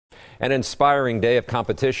An inspiring day of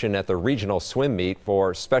competition at the regional swim meet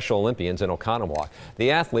for Special Olympians in Oconomowoc. The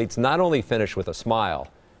athletes not only finish with a smile,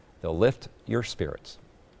 they'll lift your spirits.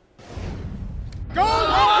 Go!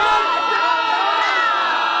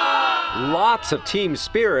 Lots of team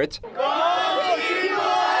spirit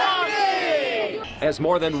as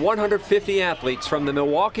more than 150 athletes from the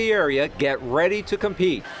Milwaukee area get ready to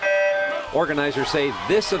compete. Organizers say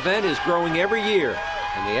this event is growing every year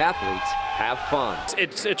and the athletes have fun.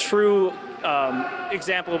 It's a true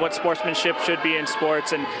example of what sportsmanship should be in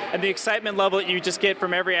sports, and the excitement level that you just get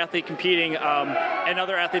from every athlete competing and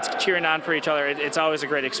other athletes cheering on for each other. It's always a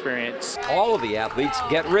great experience. All of the athletes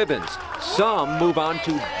get ribbons. Some move on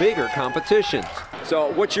to bigger competitions.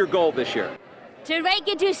 So what's your goal this year? To make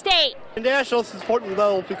it to state. Nationals is important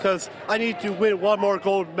level because I need to win one more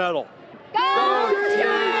gold medal.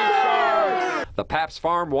 The Paps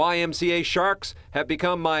Farm YMCA Sharks have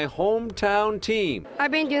become my hometown team. I've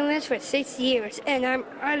been doing this for 6 years, and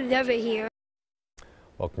I love it here.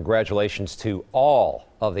 Well, congratulations to all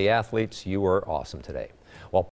of the athletes. You were awesome today. Well,